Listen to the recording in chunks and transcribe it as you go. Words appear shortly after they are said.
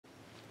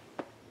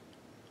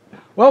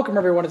Welcome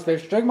everyone, it's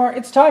Fish Jigmar.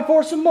 It's time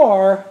for some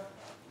more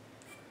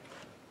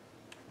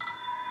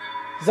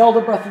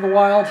Zelda Breath of the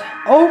Wild.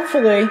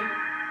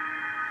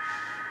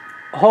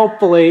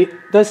 Hopefully,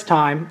 this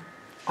time,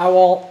 I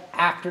will,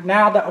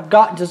 now that I've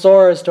gotten to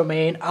Zora's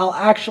Domain, I'll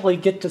actually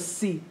get to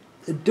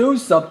do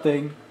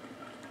something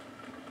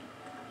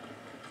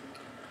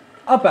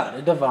about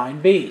a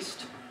divine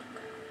beast.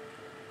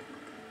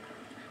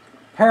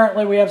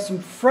 Apparently we have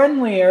some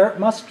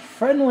much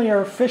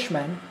friendlier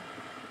fishmen.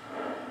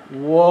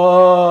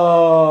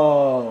 Whoa!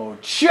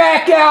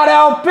 Check out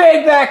how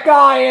big that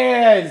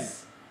guy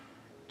is!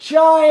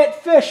 Giant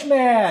fish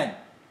man!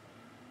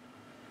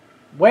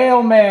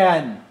 Whale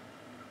man!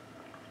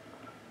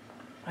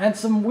 And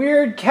some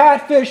weird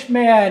catfish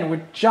man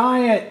with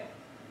giant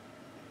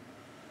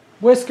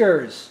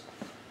whiskers.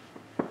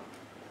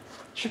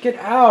 Check it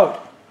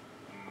out!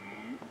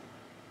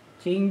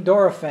 King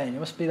Dorephan, you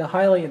must be the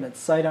Hylian that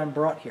Sidon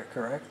brought here,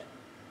 correct?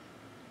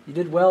 You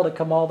did well to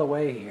come all the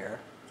way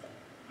here.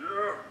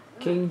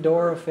 King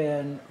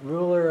Dorephan,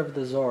 ruler of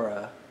the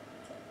Zora.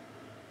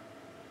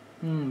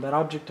 That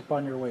object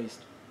upon your waist.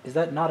 Is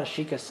that not a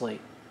Sheikah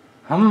slate?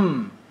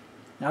 Now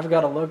I've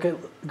got a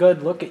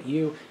good look at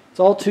you.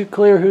 It's all too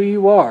clear who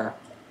you are.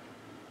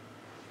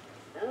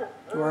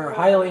 You are a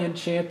Hylian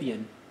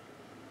champion.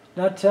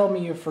 Now tell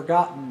me you've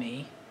forgotten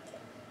me.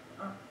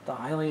 The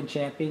Hylian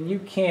champion? You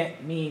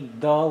can't mean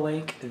the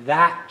Link,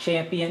 that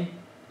champion.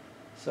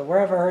 So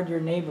where have I heard your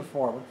name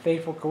before? What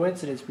fateful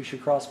coincidence we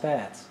should cross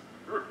paths.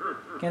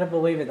 Can't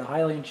believe it, the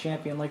Hylian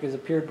champion Link has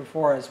appeared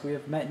before us. We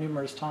have met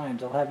numerous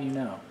times, I'll have you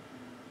know.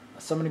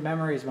 So many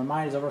memories, my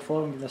mind is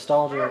overflowing with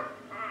nostalgia.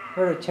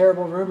 Heard a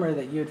terrible rumor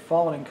that you had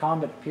fallen in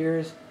combat.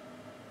 Appears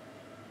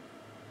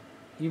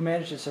you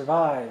managed to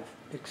survive.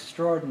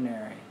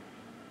 Extraordinary.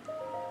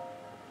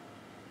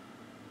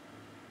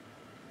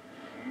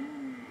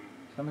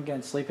 Come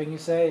again, sleeping you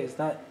say? Is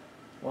that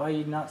why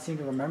you do not seem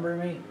to remember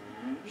me?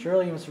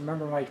 Surely you must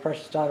remember my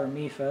precious daughter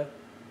Mipha.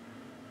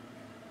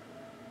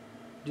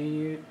 Do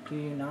you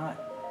not?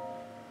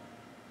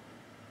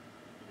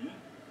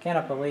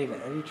 Cannot believe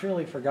it. Have you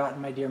truly forgotten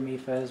my dear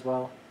Mipha as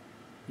well?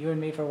 You and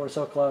Mipha were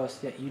so close,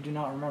 yet you do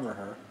not remember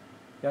her.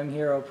 Young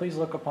hero, please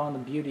look upon the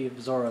beauty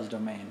of Zora's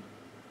domain.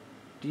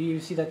 Do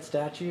you see that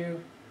statue?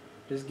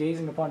 Does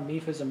gazing upon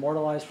Mipha's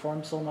immortalized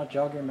form still not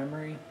jog your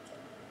memory?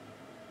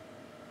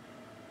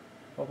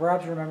 Well,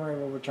 perhaps your memory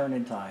will return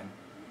in time.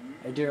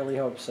 I dearly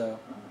hope so.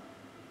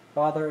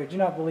 Father, I do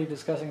not believe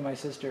discussing my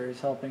sister is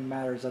helping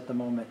matters at the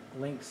moment.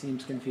 Link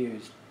seems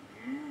confused.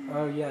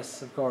 Oh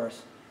yes, of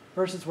course.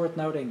 First, it's worth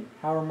noting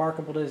how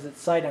remarkable it is that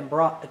Sidon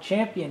brought a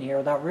champion here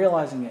without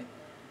realizing it.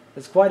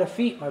 It's quite a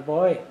feat, my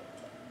boy.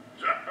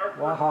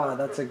 Waha,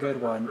 that's a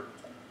good one.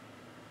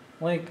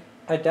 Link,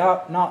 I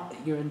doubt not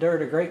that you've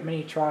endured a great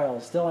many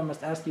trials. Still, I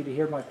must ask you to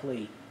hear my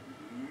plea.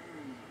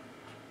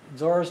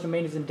 Zora's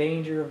domain is in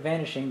danger of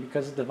vanishing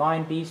because of the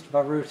divine beast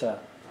Varuta.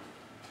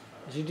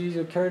 As you do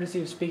the courtesy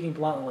of speaking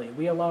bluntly,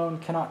 we alone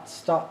cannot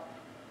stop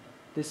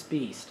this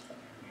beast.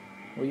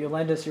 Will you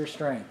lend us your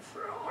strength?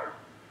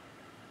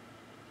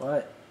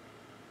 What?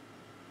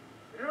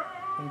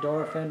 King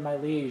Dorephan, my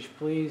liege,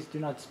 please do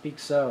not speak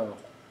so.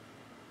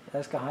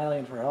 Ask a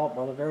Hylian for help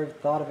while the very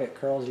thought of it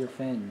curls your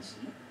fins.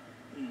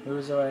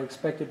 Muzo, I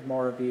expected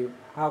more of you.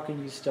 How can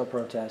you still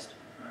protest?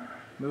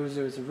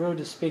 Muzo, it's rude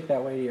to speak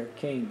that way to your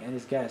king and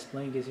his guest.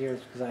 Link is here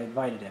because I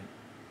invited him.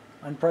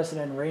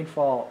 Unprecedented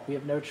rainfall. We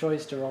have no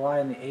choice to rely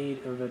on the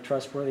aid of a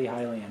trustworthy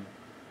Hylian.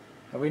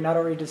 Have we not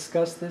already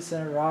discussed this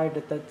and arrived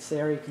at that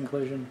very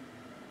conclusion?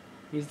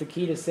 He's the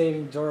key to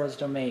saving Zora's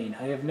domain.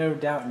 I have no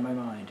doubt in my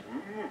mind.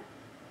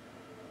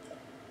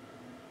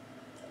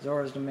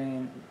 Zora's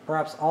domain.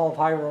 Perhaps all of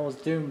Hyrule is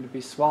doomed to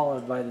be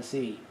swallowed by the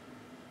sea.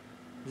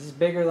 This is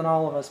bigger than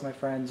all of us, my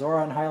friend.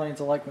 Zora and Hylians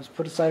alike must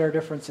put aside our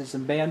differences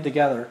and band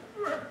together.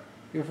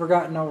 You've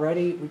forgotten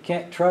already? We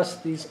can't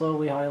trust these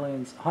lowly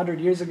Hylians. 100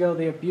 years ago,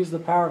 they abused the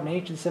power of an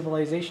ancient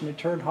civilization and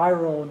turned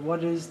Hyrule into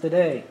what it is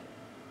today.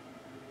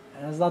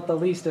 And that's not the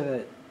least of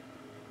it.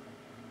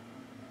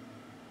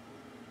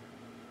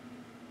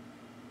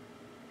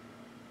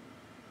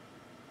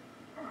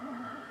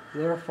 It's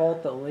their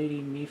fault that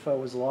Lady Mipha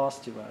was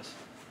lost to us.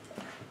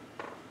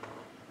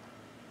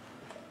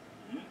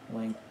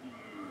 Link.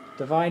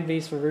 Divine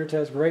beast Varuta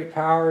has great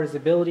power, his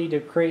ability to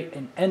create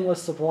an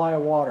endless supply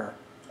of water.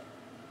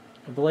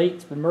 Of late,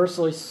 it's been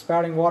mercilessly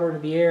spouting water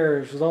into the air.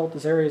 As a result,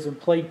 this area has been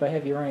plagued by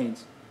heavy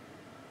rains.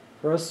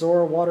 For us,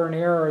 Zora, water and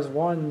air are as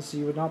one, so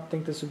you would not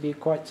think this would be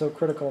quite so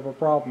critical of a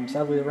problem.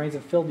 Sadly, the rains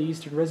have filled the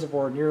eastern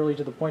reservoir nearly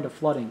to the point of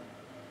flooding.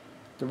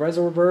 If the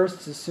reservoir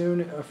bursts, as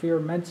soon I fear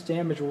immense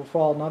damage will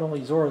befall not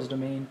only Zora's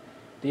domain,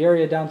 the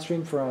area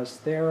downstream for us.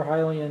 Their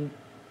Hylian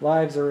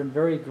lives are in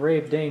very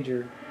grave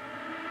danger.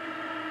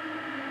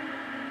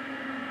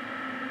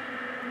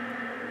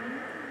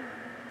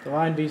 The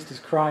Divine Beast is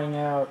crying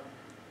out.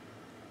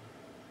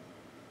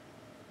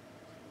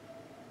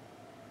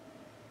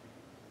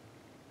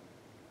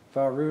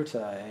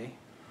 Varuta, eh?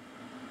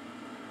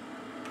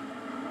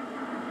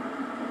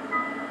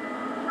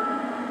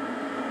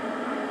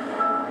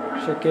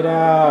 Check it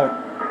out.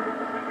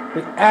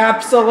 The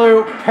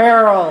absolute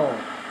peril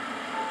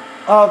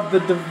of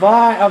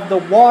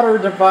the water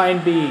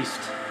divine beast.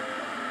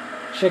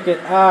 Check it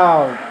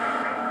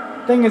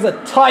out. Thing is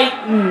a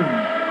titan.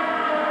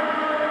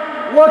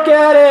 Look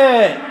at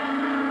it.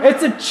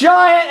 It's a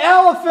giant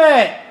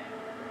elephant.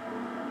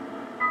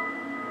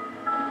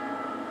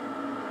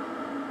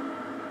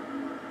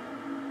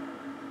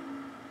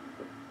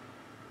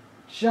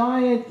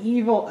 Giant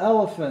evil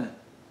elephant.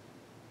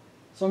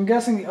 So I'm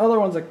guessing the other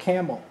one's a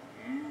camel.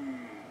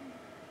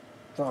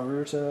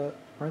 Ruta,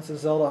 Princess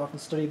Zelda often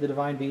studied the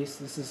divine beast.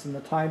 This is in the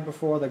time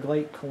before the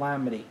Great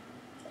Calamity.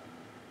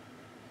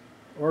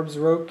 Orbs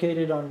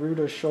located on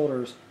Ruta's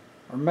shoulders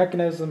are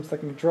mechanisms that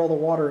can control the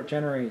water it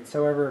generates.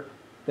 However,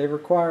 they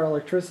require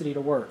electricity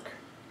to work.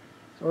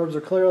 So orbs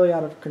are clearly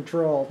out of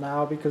control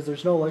now because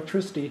there's no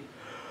electricity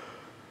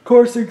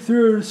coursing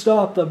through to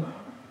stop them.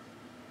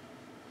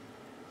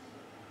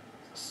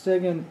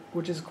 Stigan,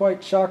 which is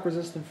quite shock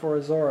resistant for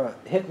Azora,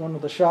 hit one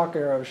with a shock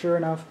arrow. Sure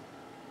enough,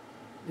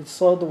 it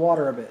slowed the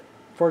water a bit.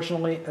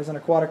 Fortunately, as an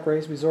aquatic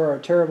race, we Zora are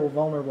terribly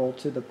vulnerable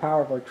to the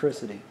power of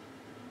electricity.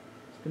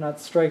 Do not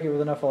strike it with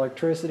enough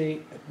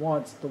electricity at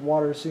once, the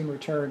water soon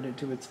returned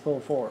into its full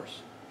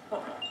force. The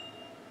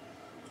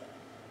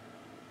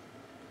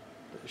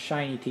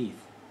shiny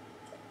teeth.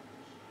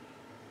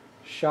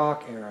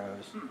 Shock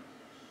arrows.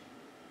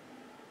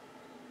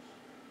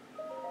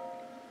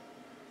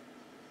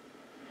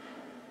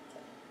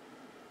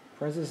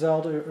 Princess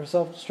Zelda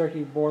herself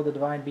destructively bore the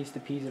divine beast to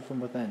appease it from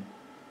within.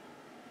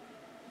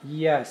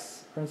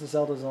 Yes, Princess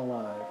Zelda's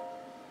alive.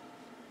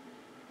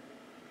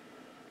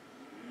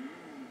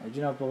 I do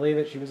not believe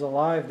it. She was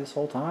alive this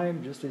whole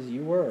time, just as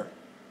you were.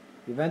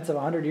 The events of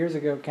 100 years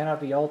ago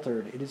cannot be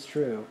altered. It is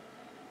true.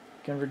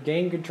 Can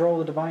regain control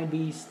of the divine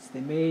beasts.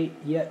 They may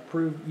yet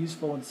prove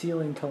useful in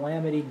sealing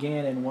Calamity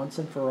Ganon once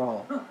and for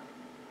all.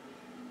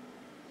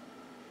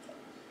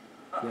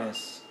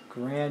 Yes,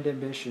 grand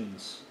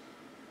ambitions.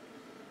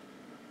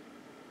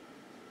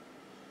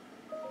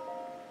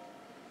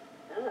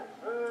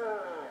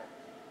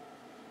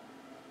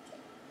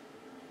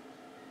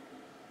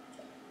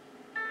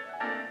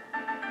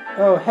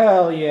 Oh,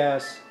 hell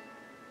yes.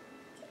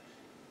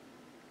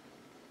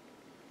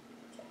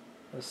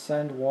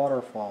 Ascend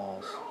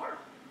waterfalls.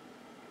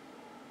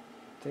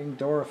 Ding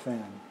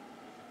Dorphin.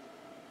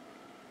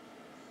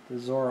 The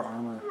Zora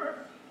armor.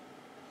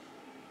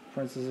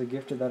 Princess is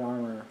gifted that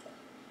armor.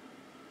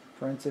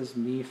 Princess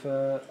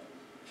Mifa.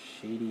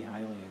 Shady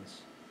Hylians.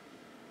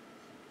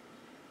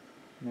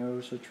 No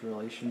such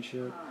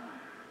relationship.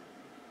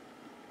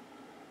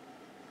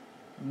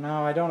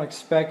 No, I don't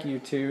expect you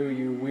to,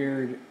 you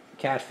weird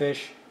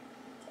catfish.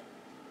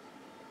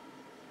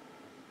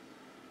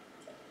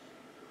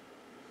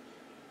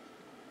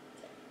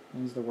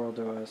 Means the world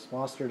to us.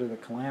 Lost her to the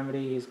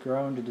calamity. He's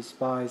grown to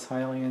despise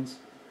Hylians.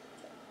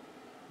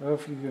 Oh,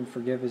 if you can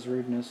forgive his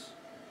rudeness.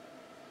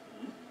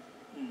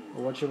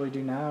 Well, what shall we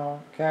do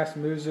now? Cast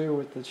Muzu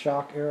with the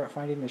shock arrow,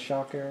 finding the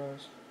shock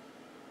arrows.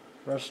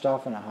 Rushed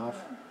off in a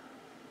huff.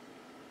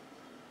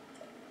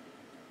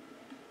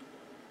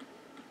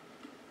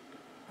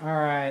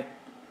 Alright.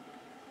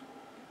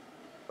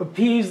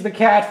 Appease the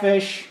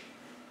catfish.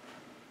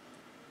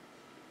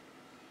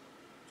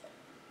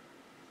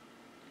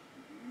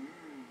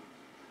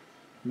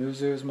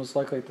 Muzu is most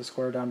likely at the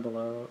square down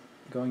below.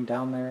 Going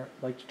down there,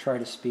 I'd like to try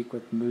to speak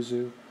with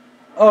Muzu.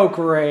 Oh,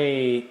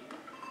 great.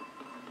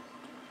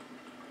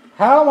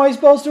 How am I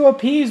supposed to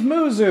appease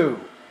Muzu?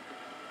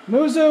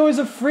 Muzu is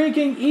a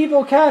freaking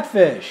evil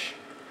catfish.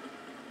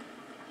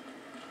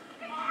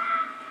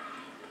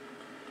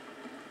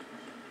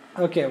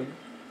 Okay,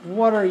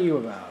 what are you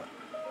about?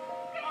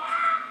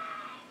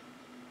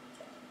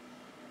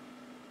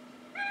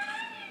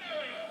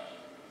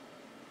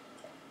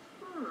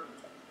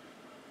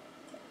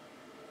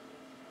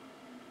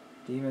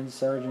 Demon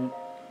Sergeant,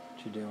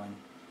 what you doing?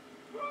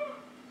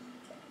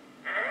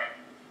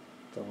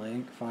 The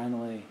link,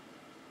 finally.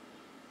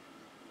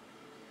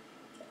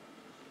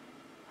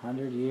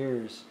 100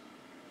 years.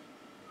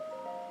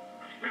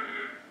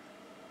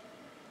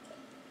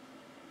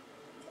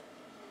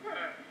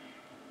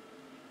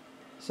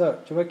 So,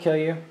 do I kill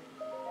you?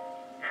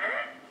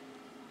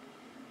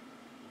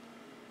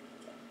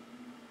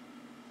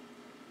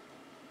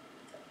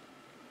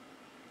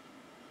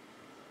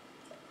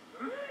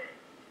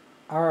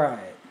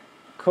 Alright,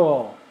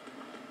 cool.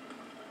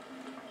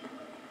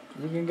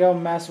 You can go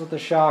mess with the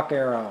shock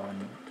arrow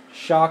and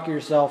shock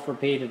yourself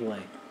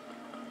repeatedly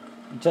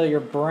until your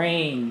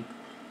brain,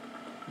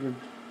 your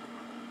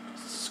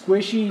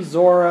squishy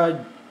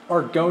Zora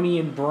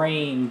Argonian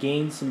brain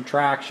gains some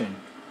traction.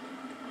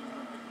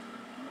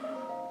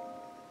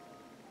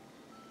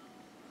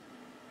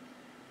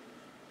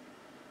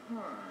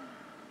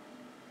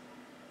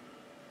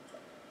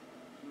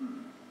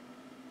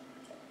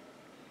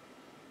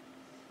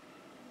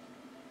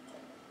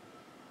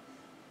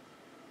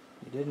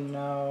 Didn't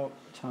know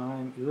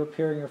time. You up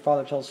hearing your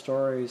father tell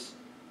stories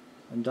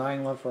and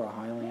dying love for a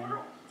Hylian.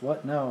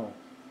 What? No.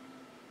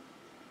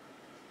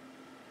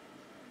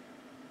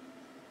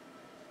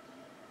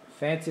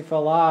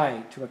 fanciful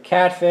lie to a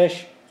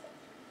catfish.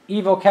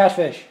 Evil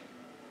catfish.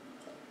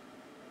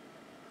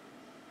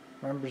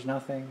 Remembers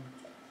nothing.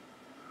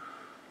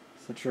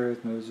 It's the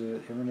truth, moves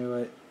it. Ever knew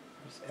it?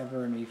 It was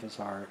ever in Aoife's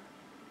heart.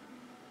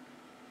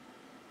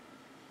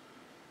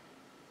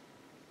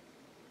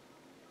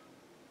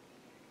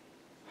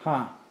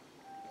 Huh.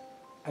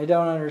 I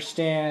don't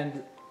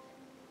understand.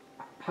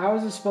 How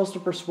is it supposed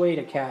to persuade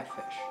a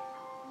catfish?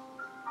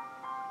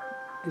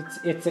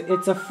 It's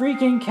a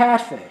freaking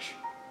catfish.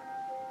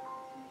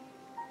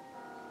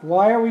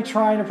 Why are we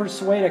trying to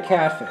persuade a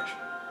catfish?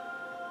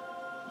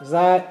 Is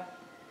that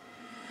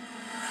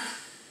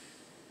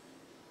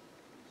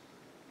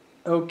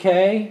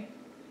okay?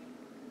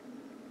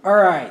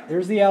 Alright,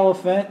 there's the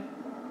elephant.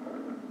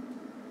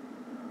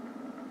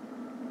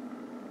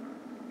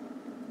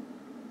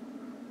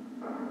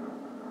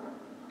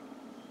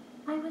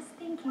 I was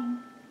thinking,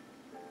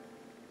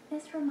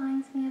 this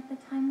reminds me of the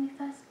time we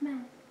first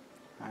met.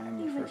 I am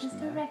You the were first just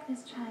a man.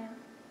 reckless child.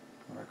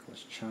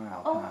 Reckless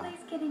child, Always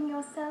getting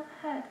yourself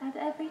hurt at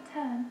every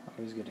turn.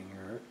 Always getting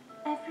hurt.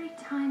 Every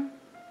time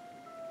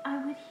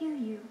I would heal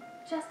you,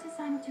 just as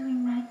I'm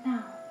doing right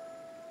now.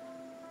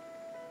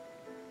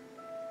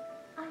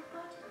 I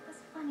thought it was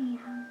funny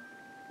how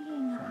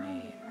being a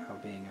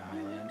Hylian,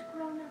 you had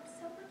grown up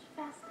so much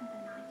faster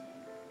than I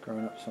did.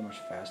 Grown up so much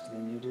faster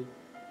than you did?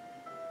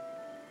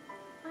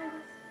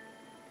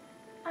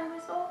 I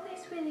was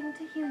always willing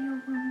to heal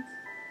your wounds,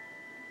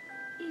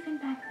 even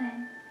back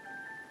then.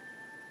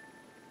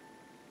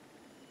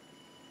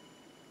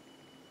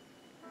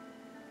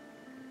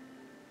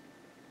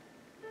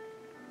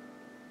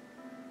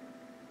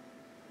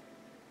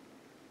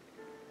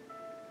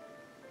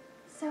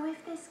 So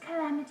if this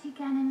Calamity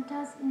Ganon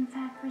does in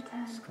fact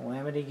return... This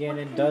Calamity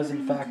Ganon does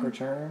in fact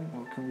return?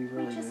 What can we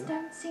really do? We just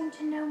don't seem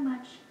to know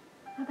much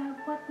about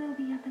what we'll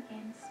be up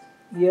against.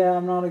 Yeah,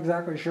 I'm not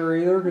exactly sure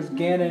either, because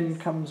Ganon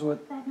comes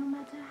with... That no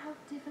matter how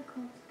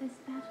difficult this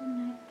battle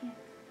might get...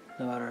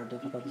 No matter how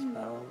difficult this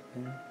battle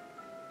is.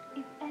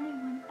 If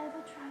anyone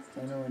ever tries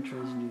to do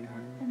you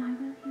harm, then I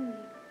will heal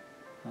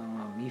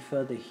you.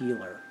 Mipha the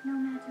healer. No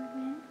matter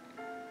when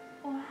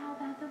or how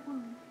bad the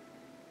wound,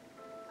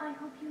 I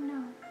hope you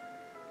know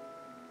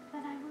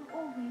that I will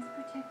always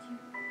protect you.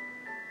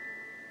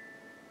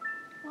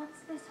 Once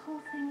this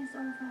whole thing is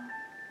over,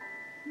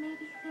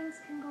 maybe things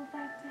can go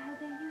back to how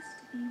they used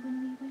to be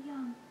when we were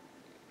young.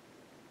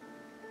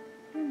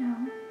 You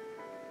know,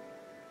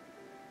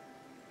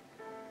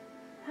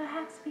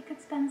 perhaps we could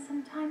spend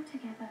some time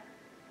together.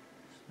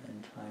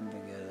 Spend time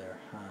together,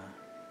 huh?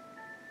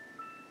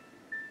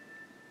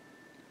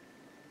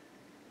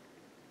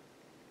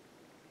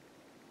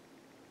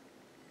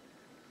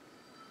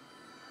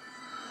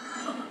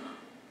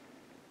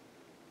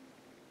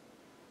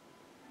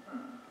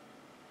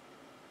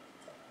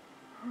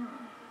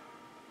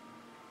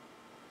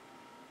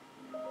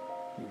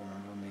 You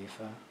remember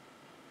Mipha?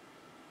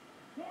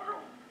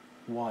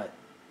 What?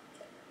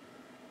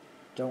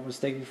 Don't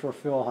mistake me for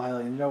Phil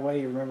Hylian. No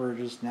way you remember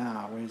just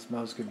now, when it's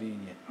most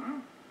convenient.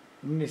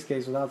 In this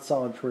case, without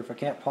solid proof, I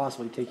can't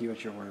possibly take you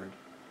at your word.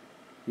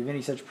 If you have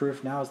any such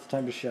proof, now is the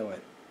time to show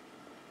it.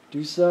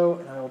 Do so,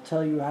 and I will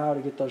tell you how to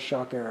get those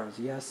shock arrows.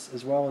 Yes,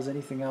 as well as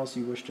anything else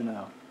you wish to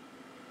know.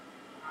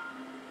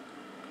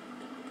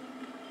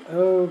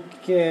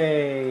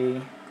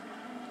 Okay.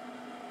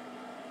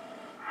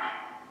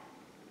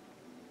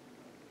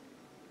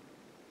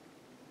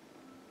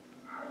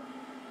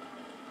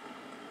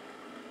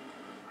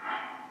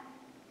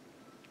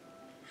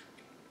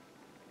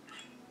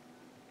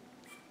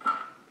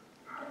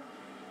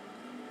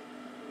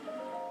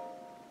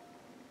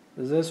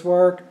 Does this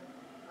work?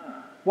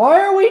 Why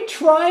are we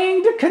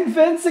trying to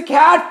convince a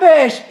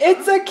catfish?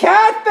 It's a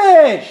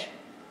catfish!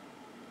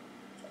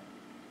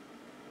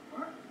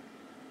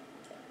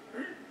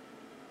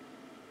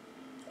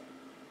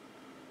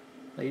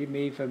 Lady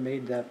Mipha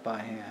made that by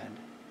hand.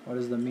 What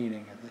is the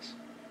meaning of this?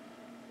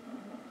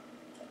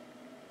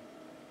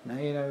 Now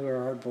you know who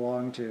our heart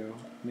belonged to.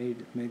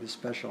 Made the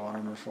special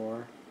armor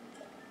for.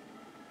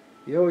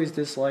 You always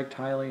disliked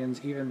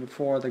Hylians even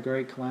before the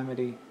Great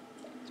Calamity.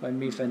 That's why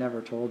Mipha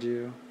never told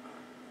you.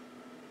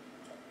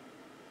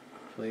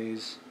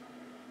 Please.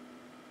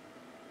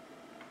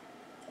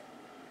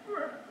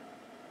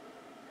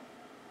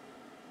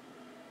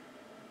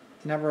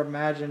 Never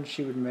imagined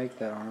she would make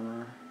that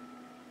armor.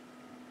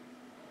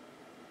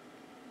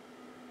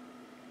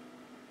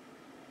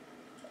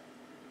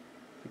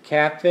 The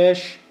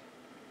catfish?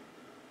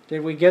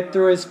 Did we get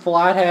through his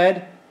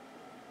flathead?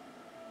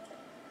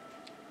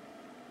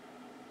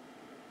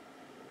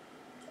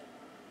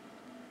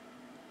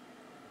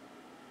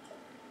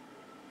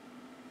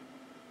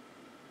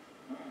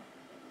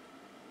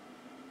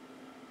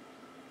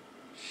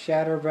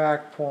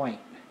 Shatterback Point.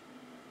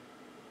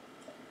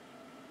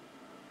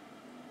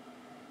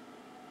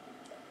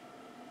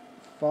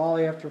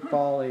 Volley after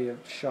volley of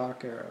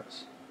shock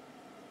arrows.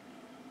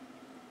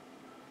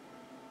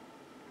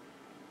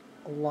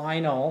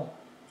 Lionel,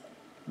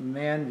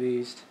 man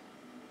beast.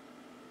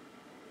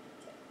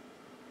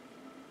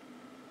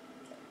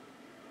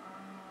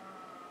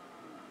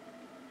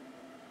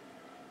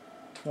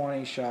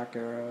 20 shock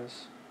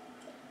arrows.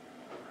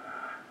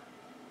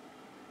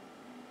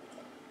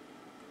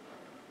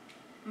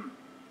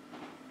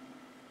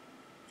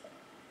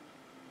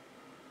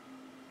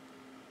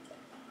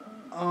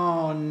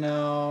 Oh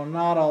no,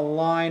 not a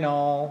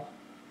Lionel.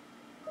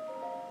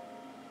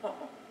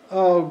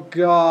 Oh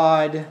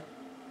god.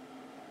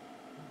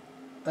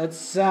 That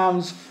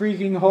sounds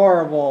freaking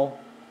horrible.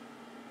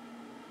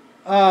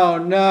 Oh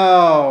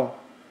no.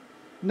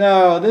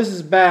 No, this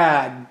is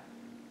bad.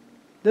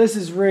 This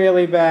is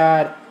really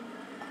bad.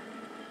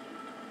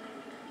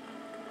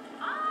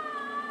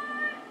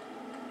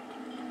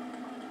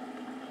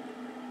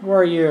 Who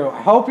are you?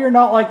 I hope you're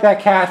not like that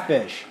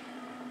catfish.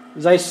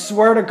 Because I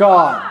swear to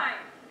God.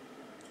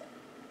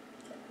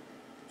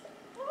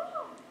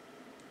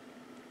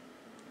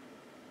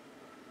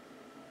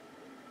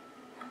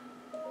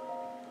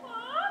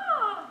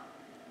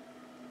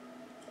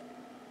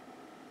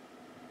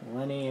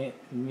 Lenny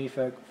and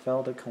Mifek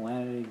fell to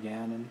calamity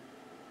again, and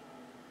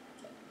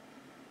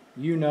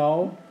you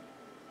know,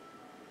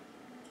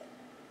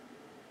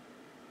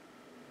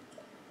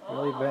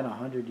 really been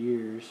 100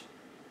 years.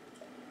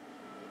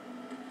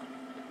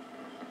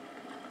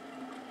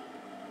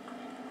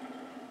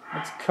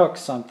 Let's cook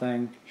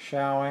something,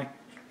 shall we?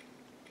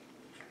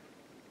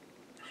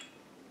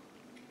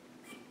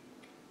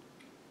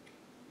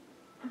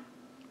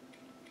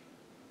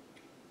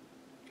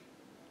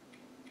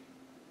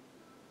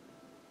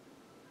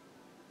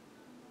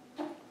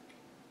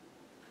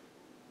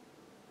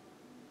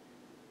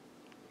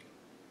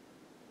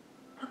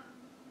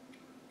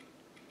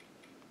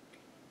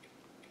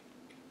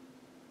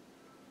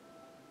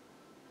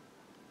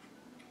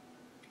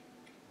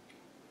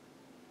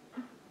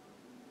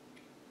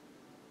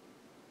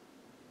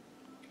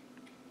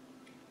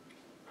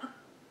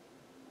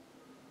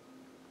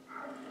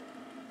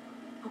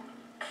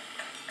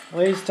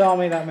 Please tell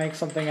me that makes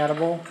something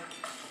edible.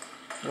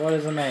 What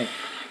does it make?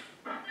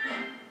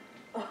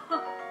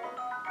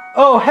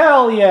 Oh,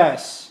 hell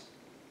yes!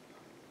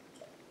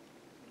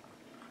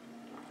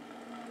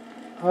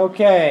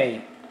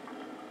 Okay.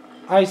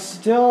 I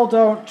still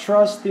don't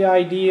trust the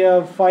idea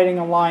of fighting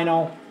a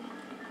Lionel.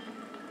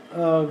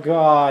 Oh,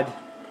 God.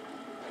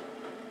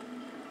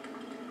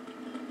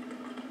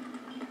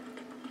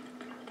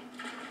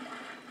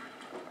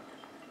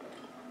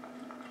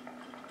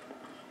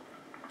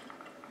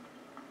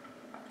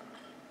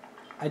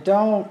 I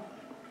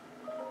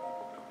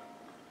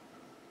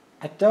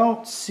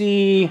don't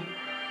see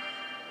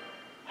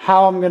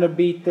how I'm gonna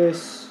beat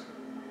this.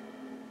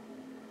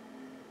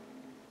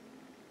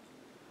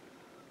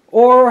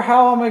 Or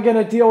how am I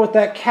gonna deal with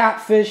that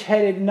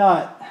catfish-headed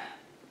nut?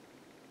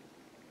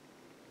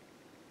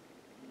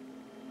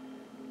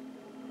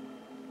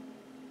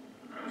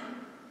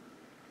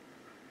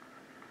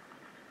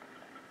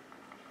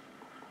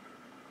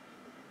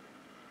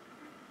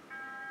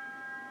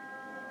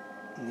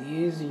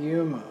 These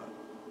Yuma.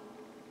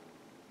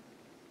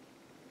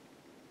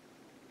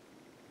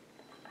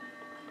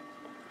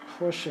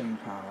 Pushing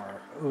power.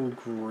 Oh,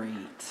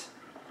 great.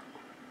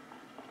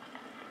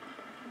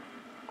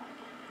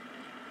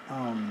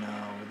 Oh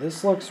no,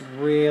 this looks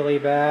really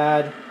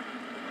bad.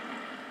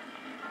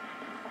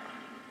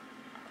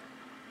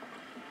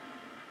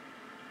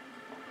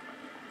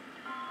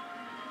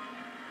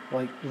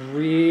 Like,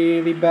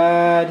 really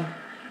bad.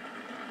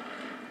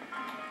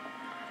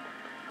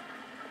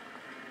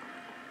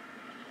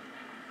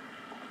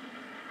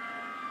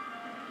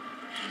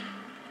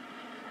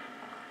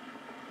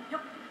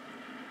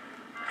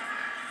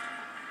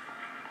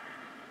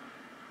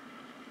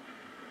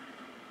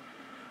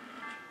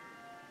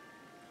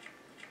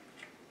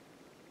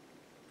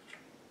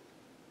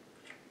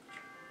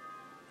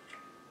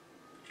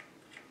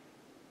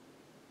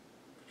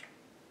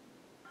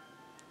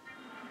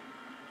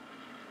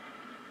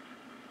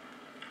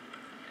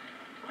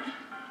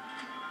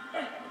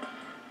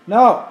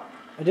 No,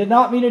 I did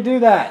not mean to do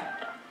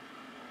that.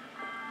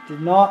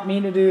 Did not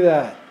mean to do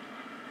that.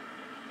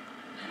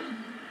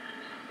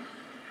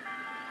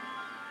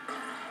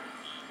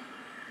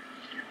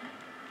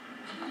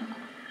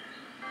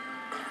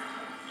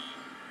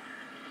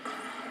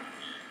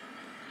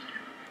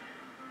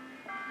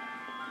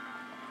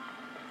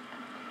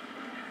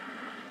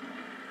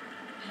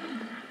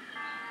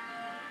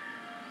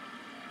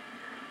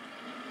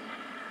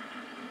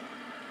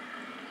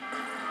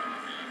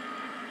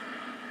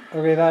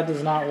 Okay, that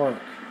does not work.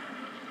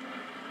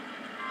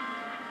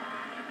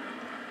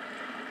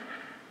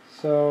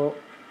 So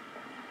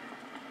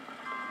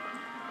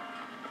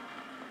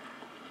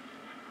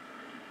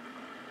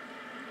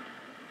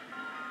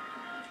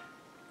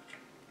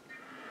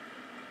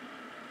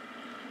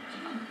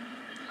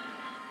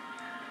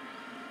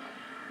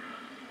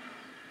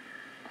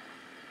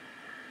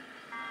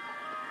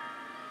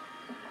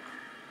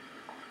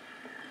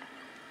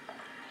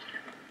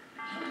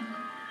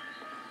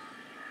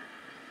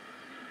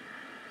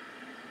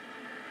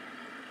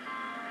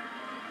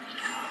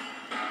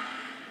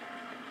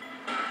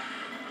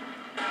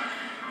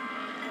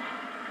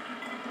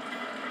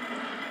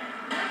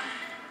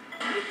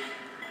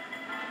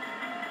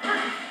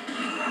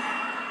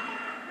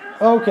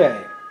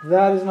Okay,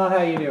 that is not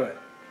how you do it,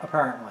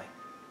 apparently.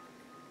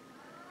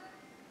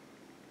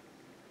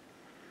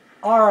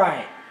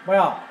 Alright,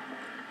 well,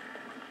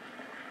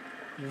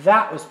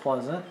 that was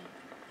pleasant.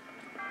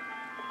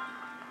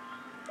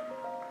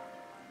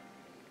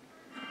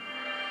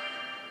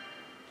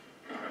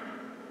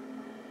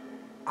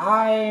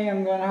 I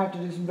am going to have to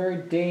do some very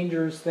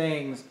dangerous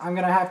things. I'm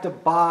going to have to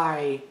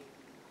buy...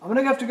 I'm going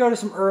to have to go to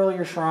some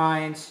earlier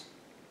shrines.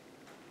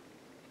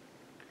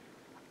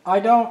 I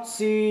don't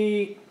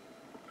see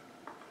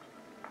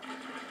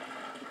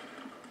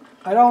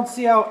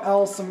how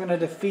else I'm going to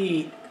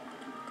defeat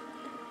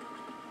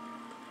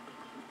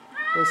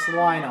this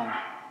Lionel.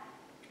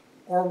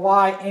 Or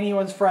why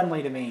anyone's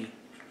friendly to me.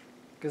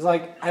 Because,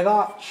 like, I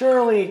thought,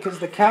 surely, because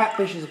the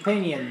catfish's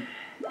opinion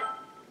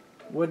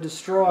would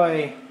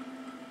destroy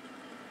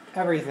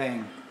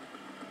everything.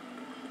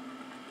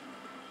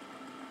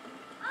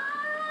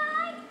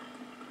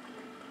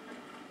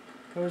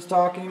 Who's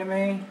talking to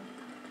me?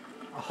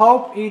 I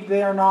hope they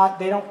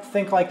don't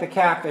think like the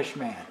Catfish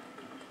Man.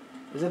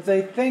 Because if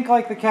they think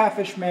like the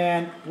Catfish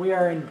Man, we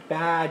are in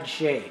bad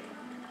shape.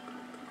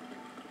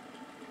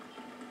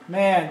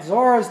 Man,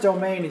 Zora's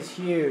domain is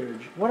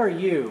huge. What are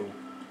you?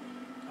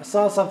 I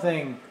saw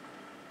something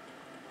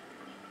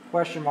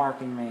question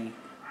marking me.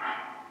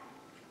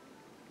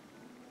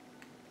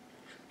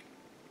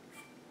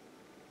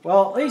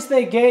 Well, at least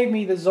they gave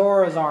me the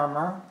Zora's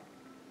armor.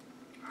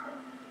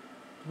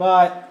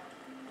 But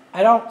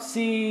I don't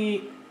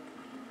see...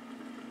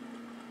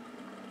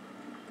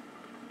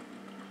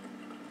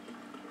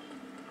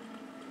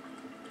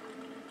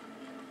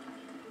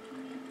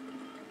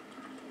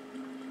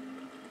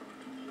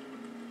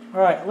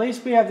 Alright, at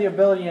least we have the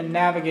ability to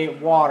navigate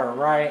water,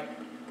 right?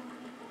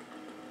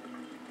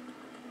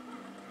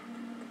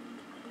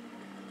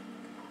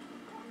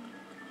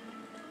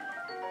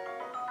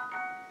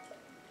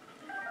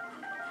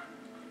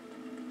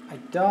 I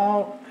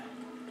don't...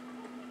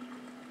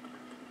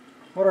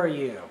 What are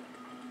you?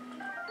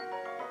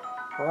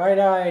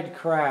 Bright-eyed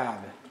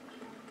crab.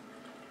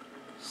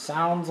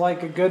 Sounds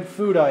like a good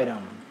food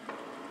item.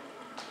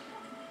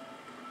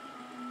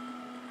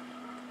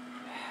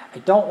 I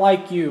don't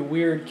like you,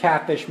 weird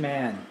catfish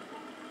man.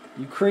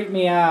 You creep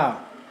me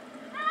out.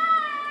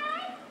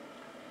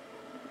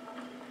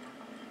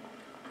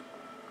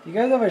 Do you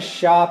guys have a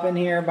shop in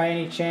here by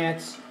any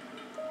chance?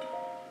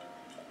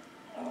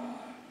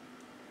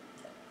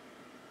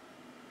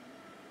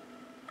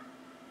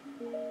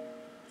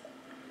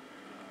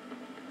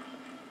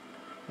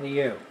 What are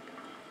you?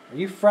 Are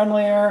you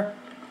friendlier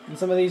than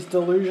some of these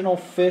delusional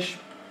fish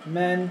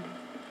men?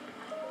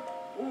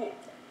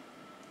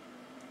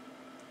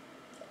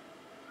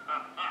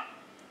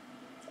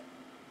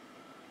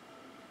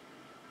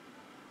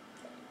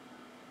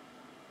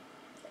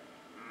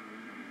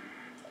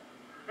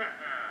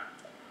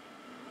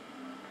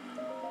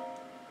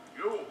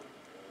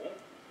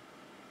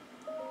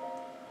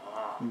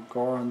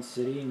 Goron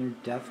City near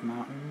Death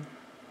Mountain.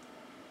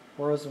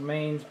 Forest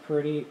remains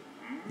pretty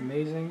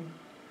amazing.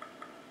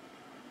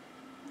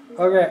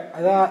 Okay,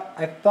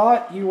 I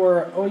thought you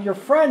were... Oh, you're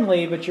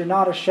friendly, but you're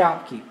not a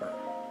shopkeeper.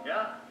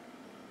 Yeah.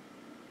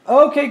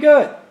 Okay,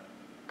 good.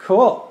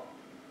 Cool.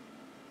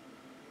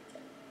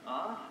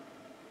 Oh.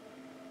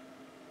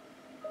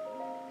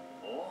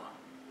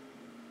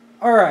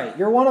 Alright,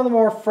 you're one of the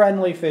more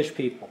friendly fish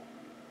people.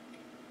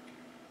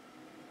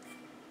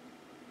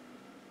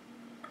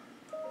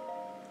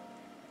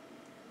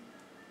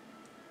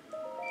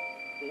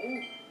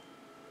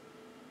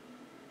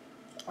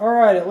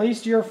 Alright, at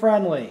least you're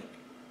friendly.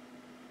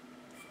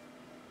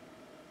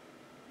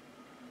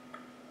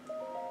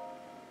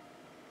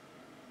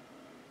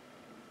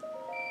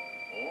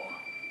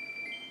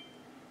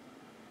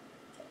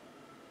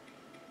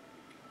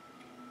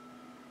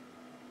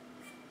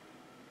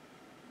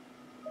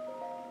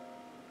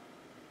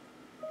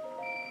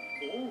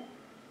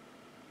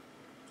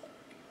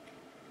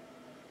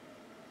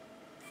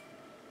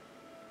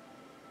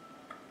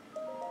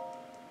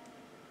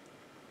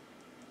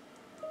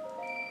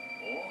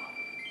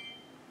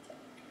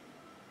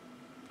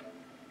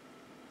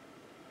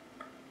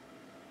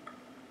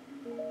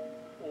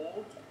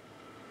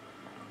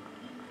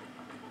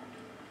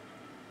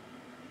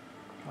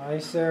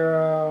 Ice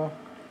arrow.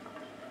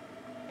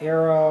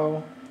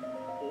 Arrow.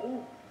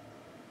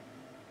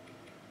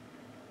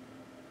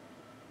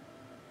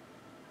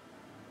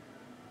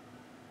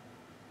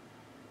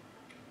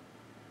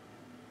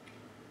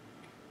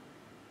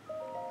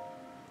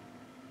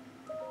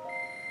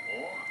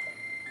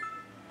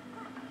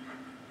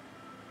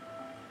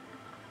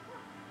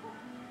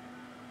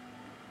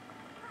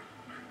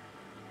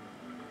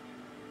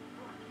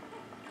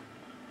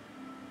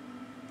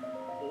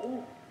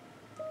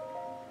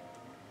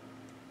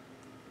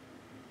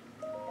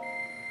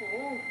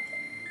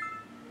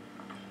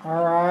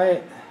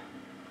 Alright.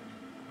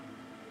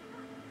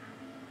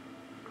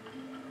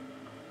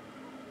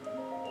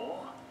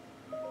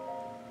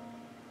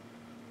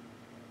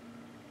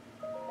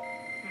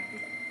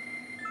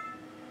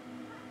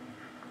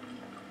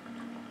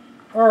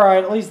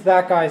 Alright, at least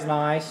that guy's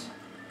nice.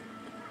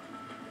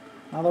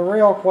 Now the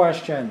real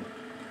question.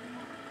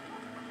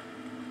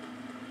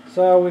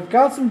 So we've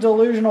got some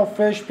delusional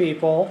fish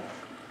people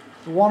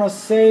who want to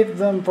save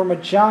them from a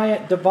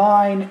giant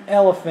divine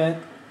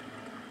elephant,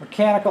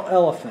 mechanical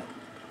elephant.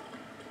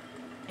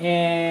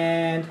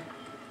 And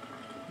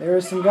there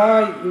is some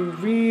guy who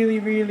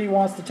really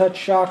wants to touch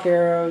shock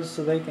arrows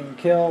so they can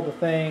kill the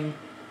thing,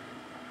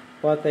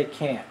 but they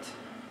can't.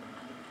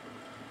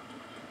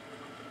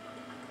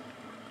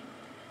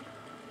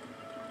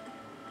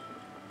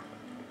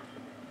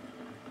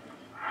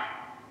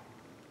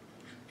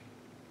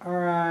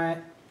 Alright,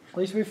 at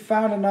least we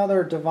found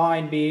another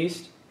divine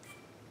beast.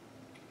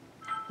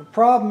 The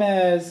problem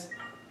is,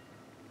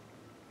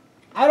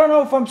 I don't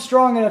know if I'm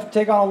strong enough to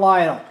take on a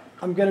Lionel.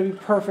 I'm going to be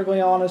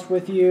perfectly honest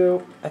with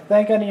you. I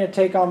think I need to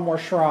take on more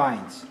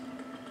shrines.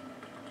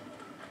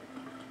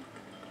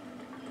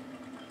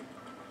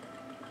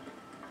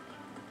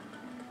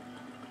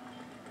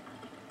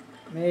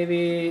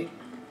 Maybe,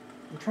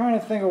 I'm trying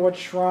to think of what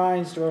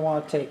shrines do I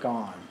want to take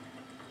on.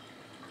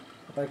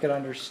 If I could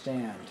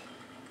understand.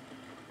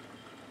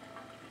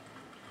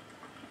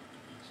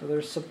 So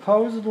there's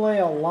supposedly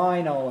a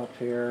Lionel up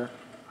here.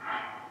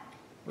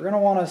 We're going to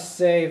want to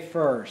save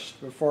first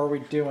before we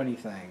do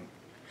anything.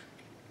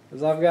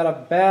 Because I've got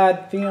a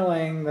bad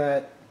feeling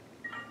that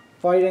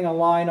fighting a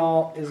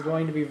Lionel is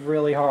going to be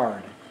really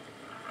hard.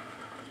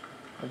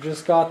 I've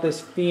just got this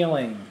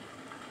feeling.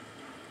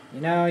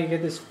 You know, you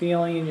get this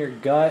feeling in your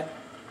gut.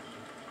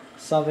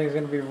 Something's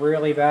going to be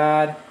really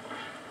bad.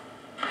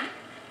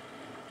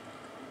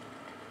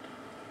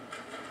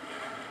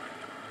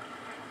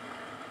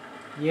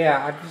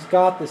 Yeah, I've just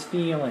got this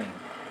feeling.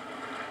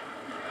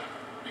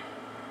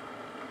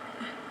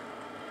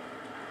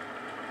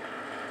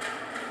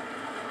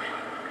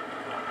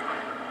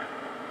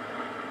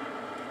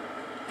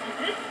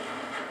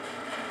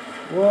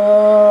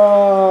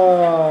 Whoa.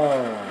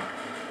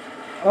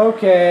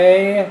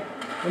 Okay.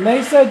 When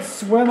they said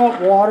swim up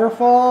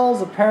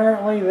waterfalls,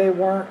 apparently they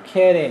weren't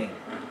kidding.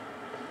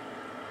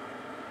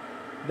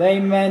 They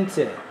meant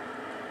it.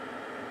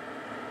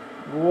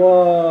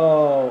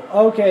 Whoa.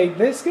 Okay,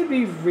 this could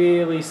be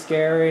really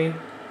scary.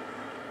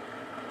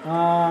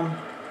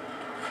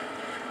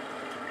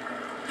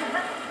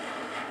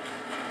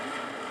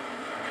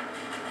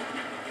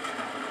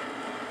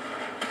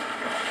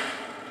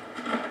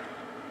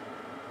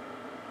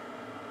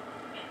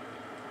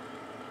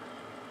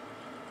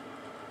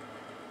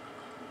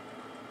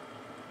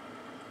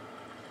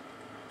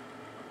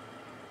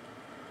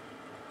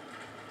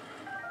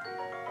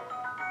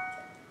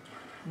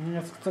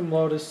 Let's get some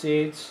lotus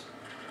seeds.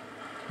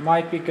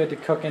 Might be good to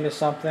cook into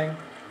something.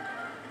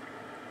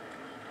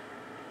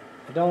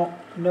 I don't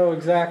know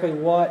exactly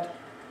what,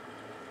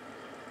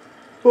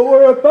 but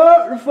we're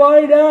about to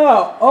find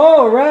out.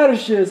 Oh,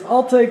 radishes!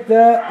 I'll take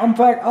that. In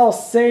fact, I'll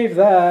save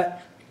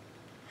that.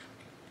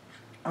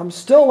 I'm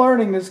still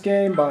learning this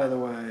game, by the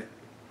way.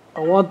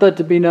 I want that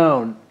to be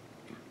known.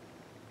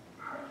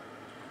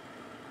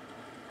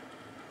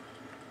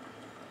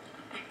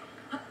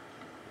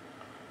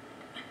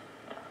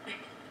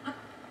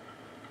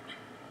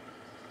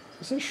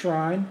 Is this a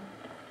shrine?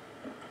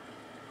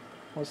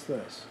 What's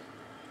this?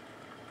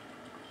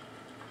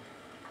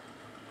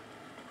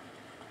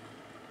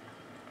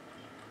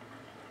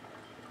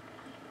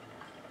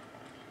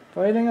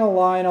 Fighting a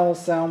Lionel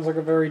sounds like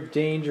a very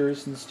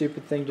dangerous and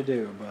stupid thing to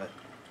do, but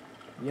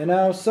you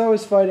know, so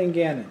is fighting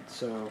Ganon,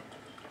 so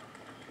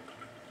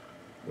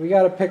we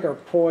gotta pick our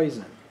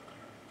poison.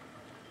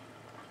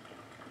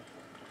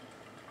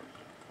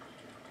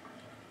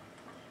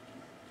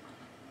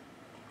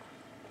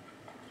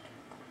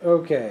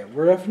 Okay,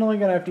 we're definitely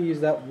going to have to use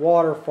that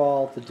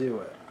waterfall to do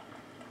it.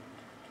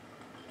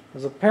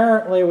 Because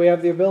apparently we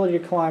have the ability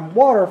to climb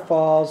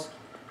waterfalls,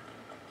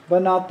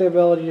 but not the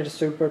ability to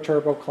super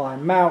turbo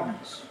climb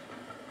mountains.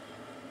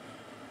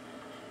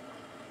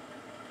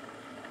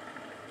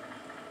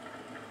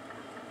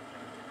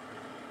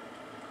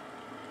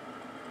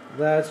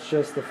 That's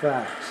just the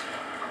facts.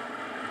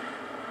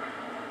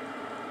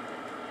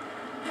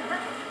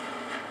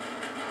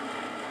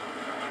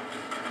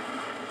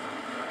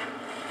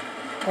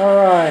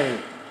 Alright.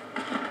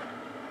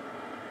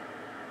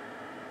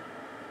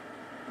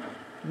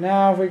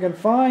 Now if we can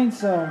find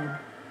some...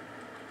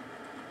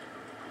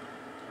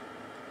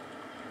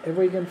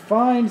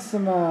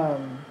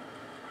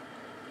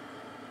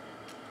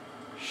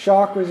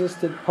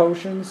 shock-resistant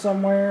potions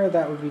somewhere,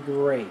 that would be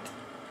great.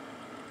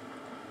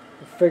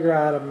 We'll figure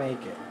out how to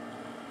make it.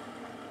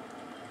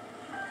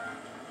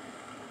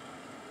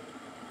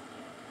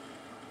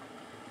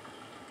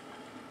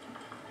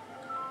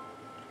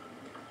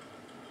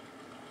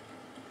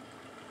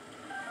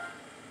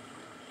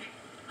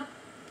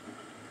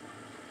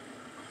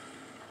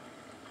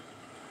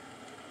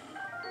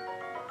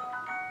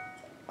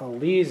 A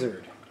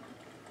lizard.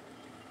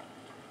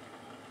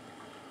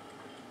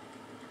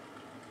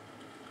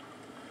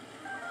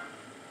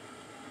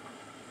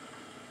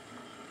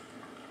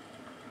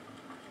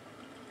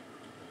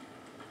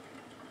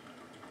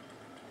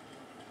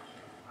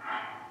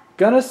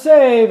 gonna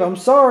save. I'm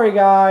sorry,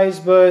 guys,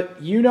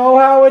 but you know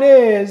how it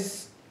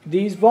is.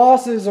 These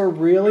bosses are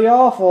really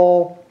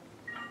awful.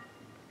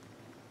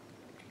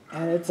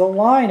 And it's a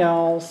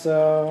Lino,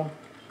 so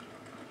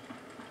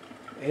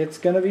it's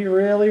gonna be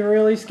really,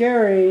 really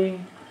scary.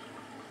 In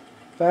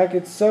fact,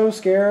 it's so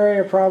scary,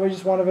 I probably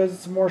just want to visit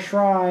some more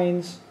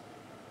shrines.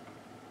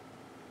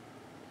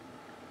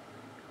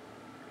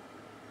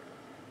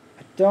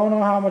 I don't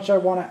know how much I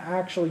want to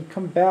actually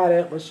combat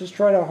it. Let's just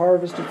try to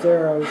harvest its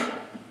arrows.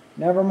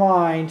 Never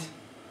mind.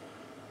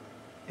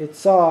 It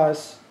saw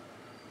us.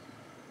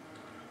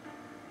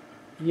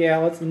 Yeah,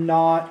 let's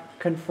not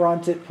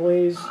confront it,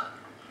 please.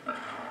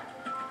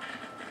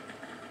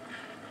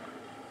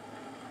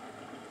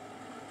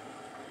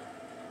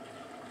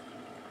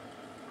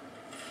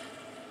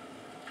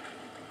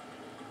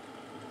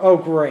 Oh,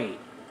 great.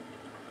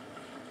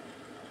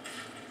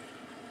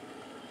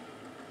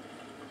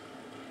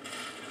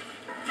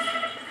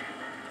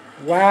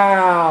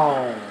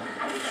 Wow.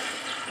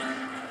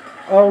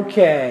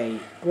 Okay,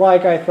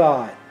 like I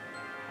thought.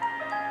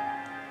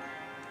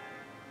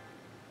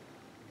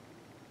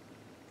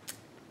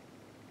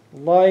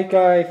 Like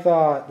I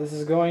thought, this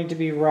is going to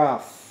be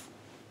rough.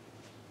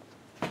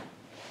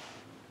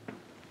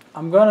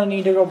 I'm gonna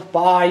need to go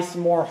buy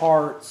some more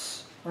hearts.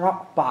 Or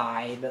not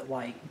buy, but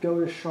like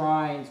go to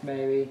shrines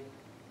maybe.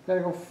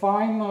 Gotta go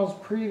find those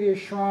previous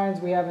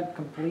shrines we haven't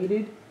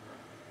completed.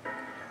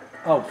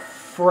 Oh,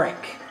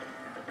 frick.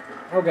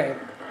 Okay,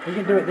 we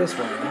can do it this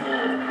way.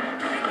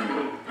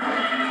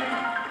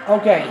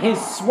 Okay, his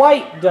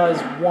swipe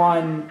does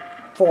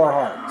 4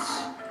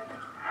 hearts.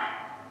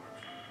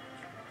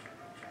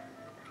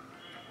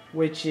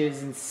 Which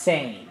is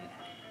insane,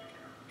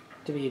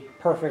 to be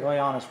perfectly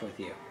honest with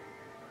you.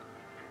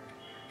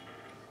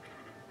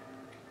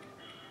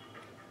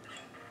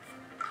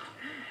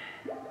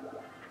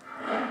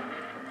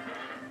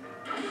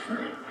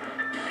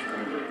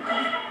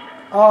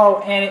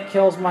 Oh, and it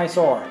kills my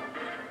sword.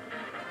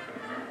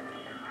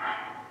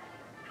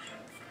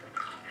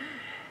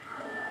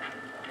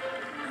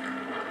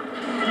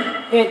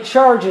 It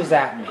charges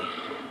at me.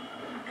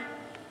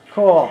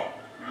 Cool.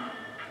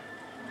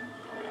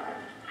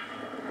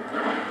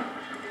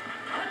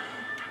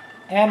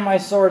 And my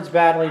sword's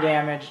badly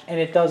damaged, and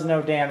it does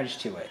no damage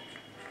to it.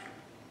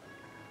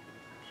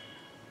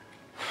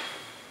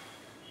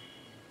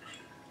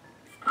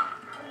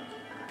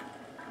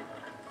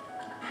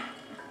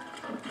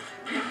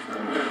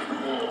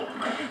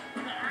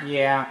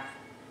 Yeah.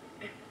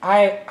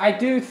 I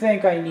do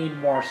think I need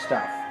more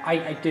stuff.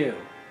 I do.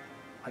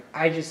 Like,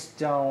 I just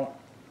don't...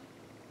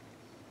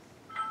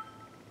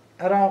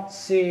 I don't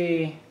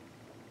see...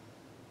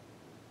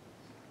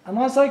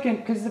 Unless I can...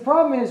 Because the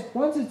problem is,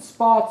 once it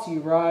spots you,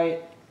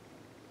 right...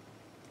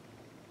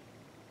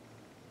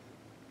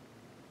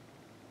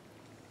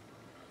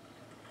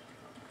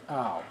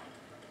 Oh.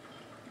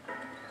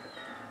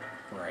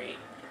 Great.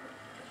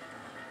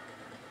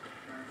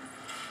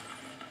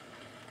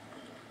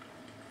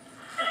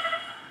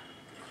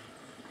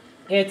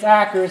 Its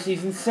accuracy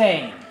is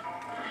insane.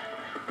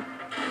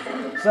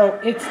 So,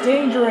 it's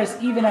dangerous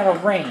even at a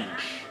range.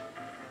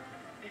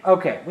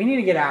 Okay, we need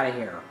to get out of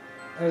here.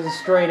 There's a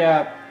straight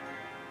up...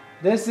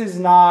 This is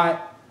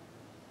not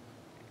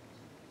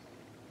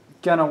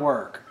gonna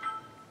work.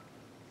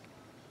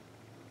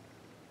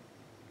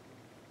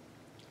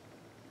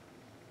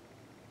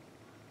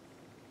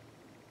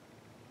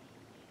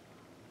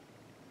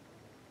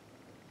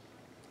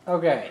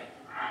 Okay.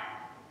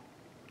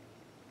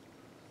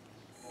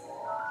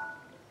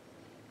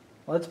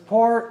 Let's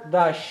port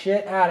the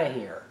shit out of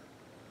here.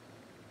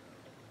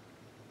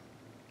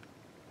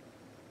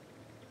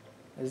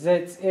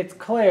 It's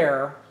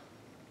clear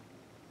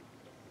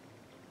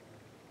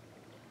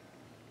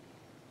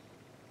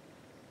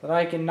that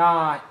I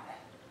cannot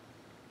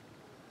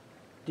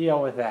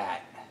deal with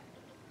that.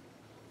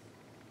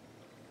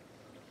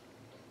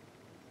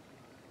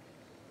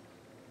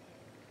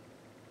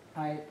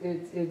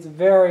 It's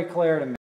very clear to me.